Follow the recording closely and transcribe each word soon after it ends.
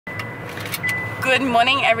Good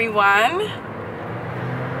morning, everyone.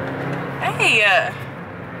 Hey.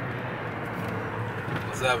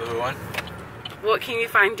 What's up, everyone? What can you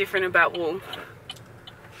find different about Wol?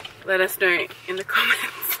 Let us know in the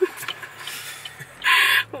comments.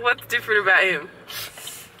 What's different about him?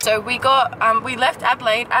 So we left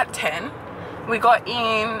Adelaide at 10. We got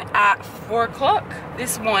in at 4 o'clock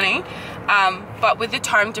this morning, but with the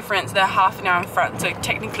time difference, they're half an hour in front, so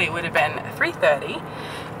technically it would have been 3:30.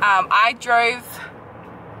 I drove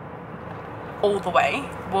all the way.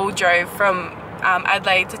 Wol drove from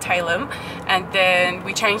Adelaide to Taylor, and then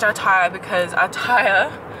we changed our tyre because our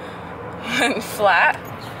tyre went flat.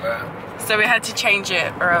 So we had to change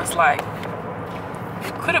it, or else like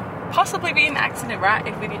it could have possibly been an accident, right,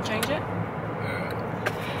 if we didn't change it.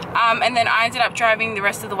 And then I ended up driving the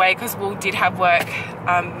rest of the way because Wol did have work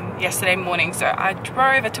yesterday morning, so I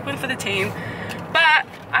took one for the team, but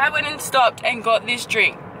I went and stopped and got this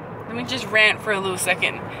drink. Let me just rant for a little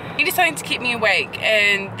second. I needed something to keep me awake,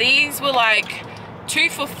 and these were like 2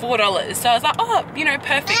 for $4, so I was like, oh, you know,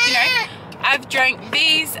 perfect, you know. I've drank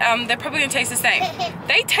these, they're probably gonna taste the same.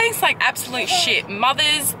 They taste like absolute shit.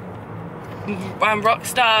 Mothers, rock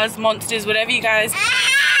stars, monsters, whatever you guys,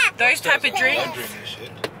 those type of drinks,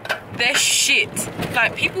 they're shit.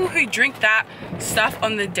 Like, people who drink that stuff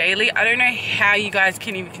on the daily, I don't know how you guys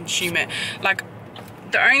can even consume it. Like,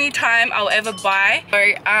 the only time I'll ever buy, so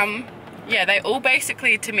yeah, they all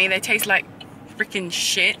basically, to me, they taste like freaking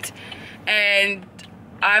shit. And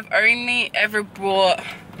I've only ever brought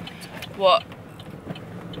like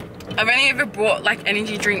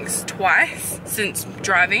energy drinks twice since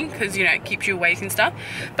driving, because, you know, it keeps you awake and stuff.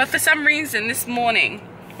 But for some reason this morning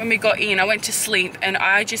when we got in, I went to sleep and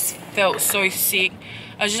I just felt so sick.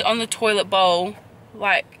 I was just on the toilet bowl,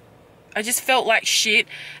 like I just felt like shit,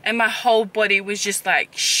 and my whole body was just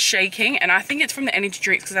like shaking. And I think it's from the energy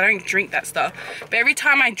drinks because I don't drink that stuff, but every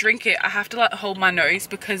time I drink it I have to like hold my nose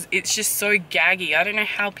because it's just so gaggy. I don't know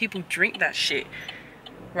how people drink that shit,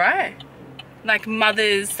 right? Like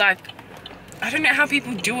mothers, like, I don't know how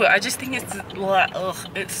people do it. I just think it's like, ugh,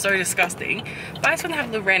 it's so disgusting. But I just want to have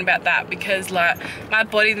a little rant about that because like my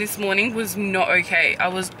body this morning was not okay. I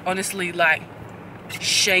was honestly like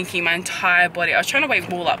shaking my entire body. I was trying to wake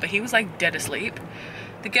Wol up, but he was like dead asleep.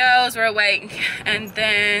 The girls were awake, and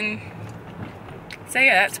then, so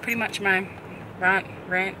yeah, that's pretty much my rant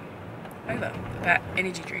over about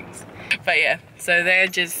energy drinks. But yeah, so they're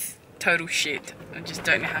just total shit. I just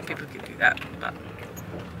don't know how people can do that, but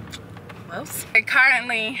well. So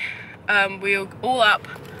currently, we're all up.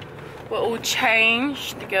 We're all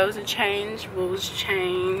changed. The girls are changed. Wol's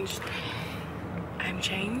changed. I'm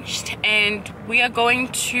changed, and we are going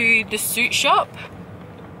to the suit shop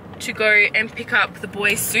to go and pick up the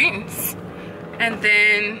boys' suits, and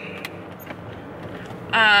then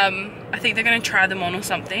I think they're gonna try them on or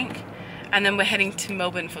something, and then we're heading to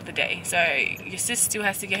Melbourne for the day. So your sis still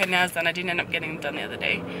has to get her nails done. I didn't end up getting them done the other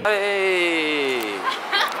day. Hey.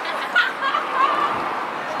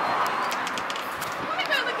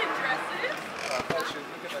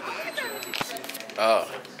 Oh.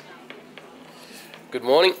 Good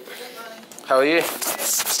morning. How are you?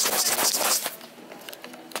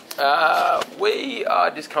 We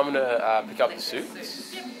are just coming to pick up the suits.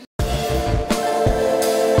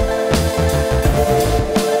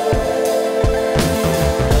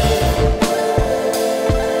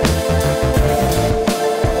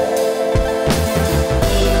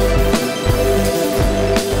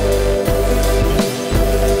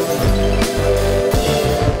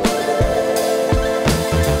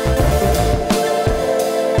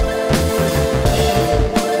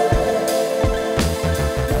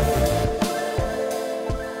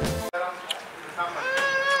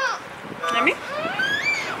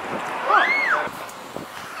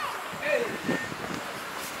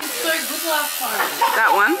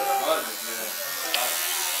 That one.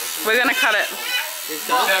 We're gonna cut it.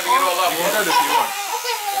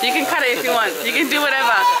 You can cut it if you want. You can do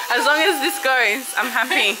whatever. As long as this goes, I'm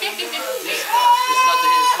happy.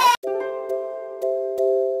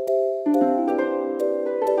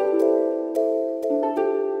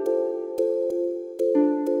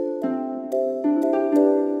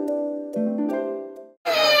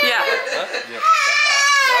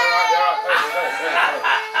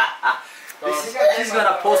 She's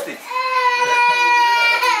gonna post it.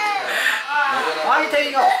 Why are you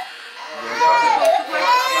taking off?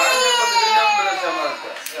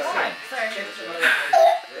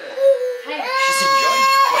 She's enjoying.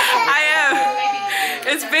 I am.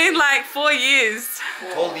 It's been like 4 years.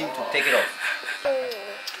 Told him to take it off.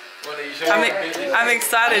 I'm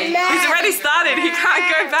excited. He's already started. He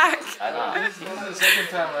can't go back. This is the second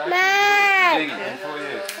time, right?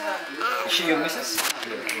 Is she your missus?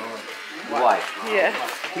 Why? Yeah.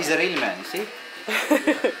 He's a real man, you see?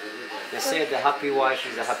 They say the happy wife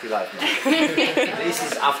is a happy life. This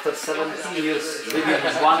is after 17 years living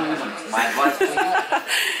with one woman. My advice to you.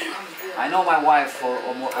 I know my wife for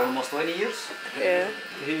almost 20 years. Yeah.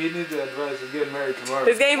 You need the advice of getting married tomorrow.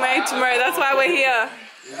 He's getting married tomorrow. That's why we're here.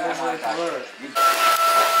 He's getting married tomorrow.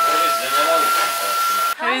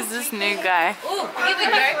 Who is this new guy? Oh, here we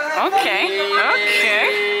go. Okay.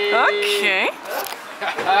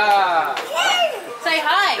 Say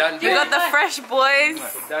hi. We got the fresh boys.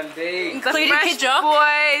 Dundee. The Clean fresh picture.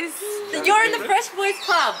 boys. You're in the Fresh Boys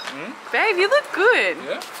Club. Babe, you look good.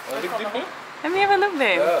 Yeah? I look different? Let me have a look,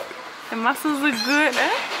 babe. Yeah. The muscles look good.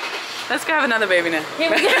 Eh? Let's go have another baby now.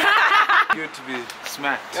 Here we go. Good to be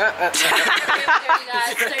smacked. Here we go,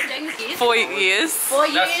 guys. So James is 4 years. 4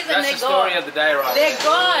 years and That's they're the story gone. of the day, right? They're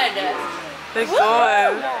gone. They're good.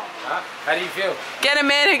 Huh? How do you feel? Get a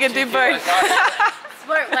man who can do both.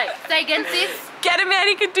 Wait, say again, sis. Get a man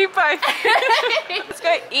who can do both. Let's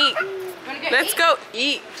go eat. Wanna go Let's eat? go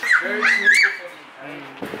eat.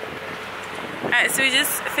 Alright, so we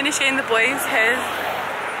just finished getting the boys' hair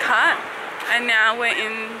cut, and now we're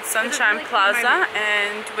in Sunshine Plaza,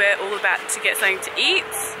 and we're all about to get something to eat.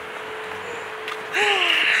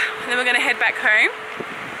 Then we're gonna head back home,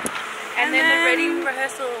 And then the wedding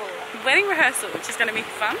rehearsal. wedding rehearsal, which is gonna be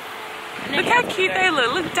fun. Look how cute they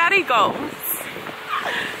look. Look, daddy goals.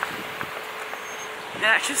 It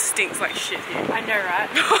actually stinks like shit here. I know, right?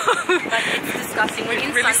 Like, it's disgusting. We're in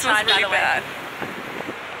It really Sunshine, smells by really the way. bad.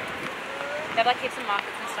 They have like heaps of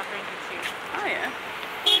markets and stuff around here too. Oh yeah.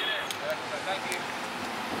 Thank you.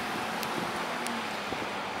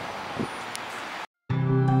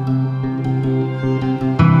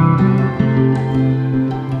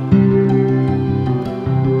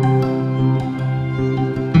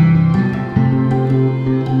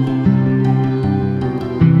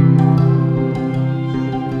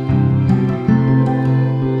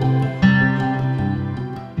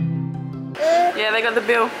 Yeah, they got the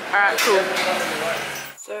bill. Alright, cool.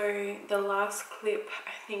 So the last clip,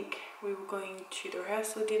 I think we were going to the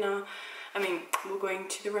rehearsal dinner. We were going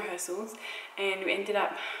to the rehearsals, and we ended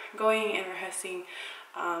up going and rehearsing.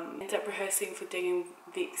 Ended up rehearsing for Deng and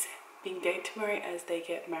Vic's big day tomorrow as they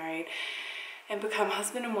get married and become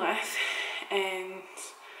husband and wife. And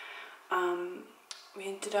we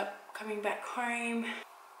ended up coming back home.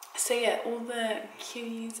 So yeah, all the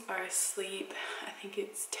kitties are asleep. I think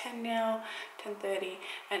it's 10 now, 10:30,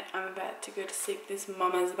 and I'm about to go to sleep. This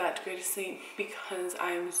mama's about to go to sleep because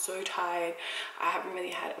I am so tired. I haven't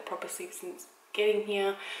really had a proper sleep since getting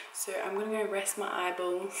here, so I'm gonna go rest my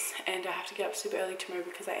eyeballs, and I have to get up super early tomorrow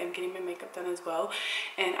because I am getting my makeup done as well,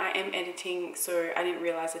 and I am editing, so I didn't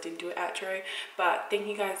realize I didn't do an outro. But thank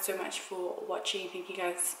you guys so much for watching. Thank you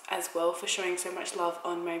guys as well for showing so much love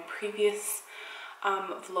on my previous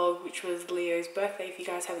vlog, which was Leo's birthday. If you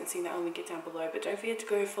guys haven't seen that, I'll link it down below. But don't forget to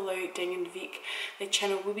go follow Deng and Vic. Their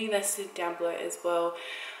channel will be listed down below as well,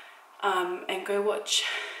 and go watch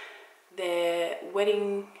their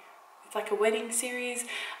wedding. It's like a wedding series.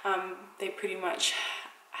 They pretty much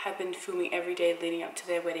have been filming every day leading up to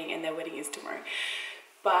their wedding, and their wedding is tomorrow.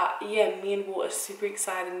 But yeah, me and Wol are super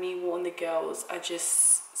excited. Me, Wol, and the girls are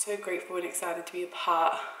just so grateful and excited to be a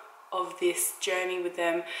part of this journey with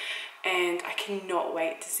them, and I cannot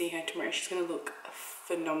wait to see her tomorrow. She's gonna look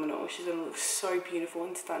phenomenal. She's gonna look so beautiful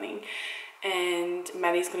and stunning, and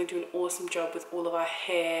Maddie's gonna do an awesome job with all of our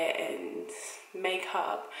hair and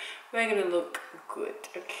makeup. We're gonna look good,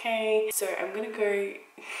 okay? So I'm gonna go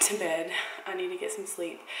to bed. I need to get some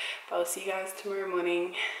sleep, but I'll see you guys tomorrow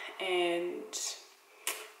morning, and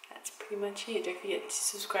that's pretty much it. Don't forget to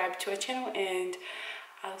subscribe to our channel, and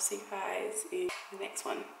I'll see you guys in the next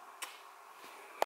one.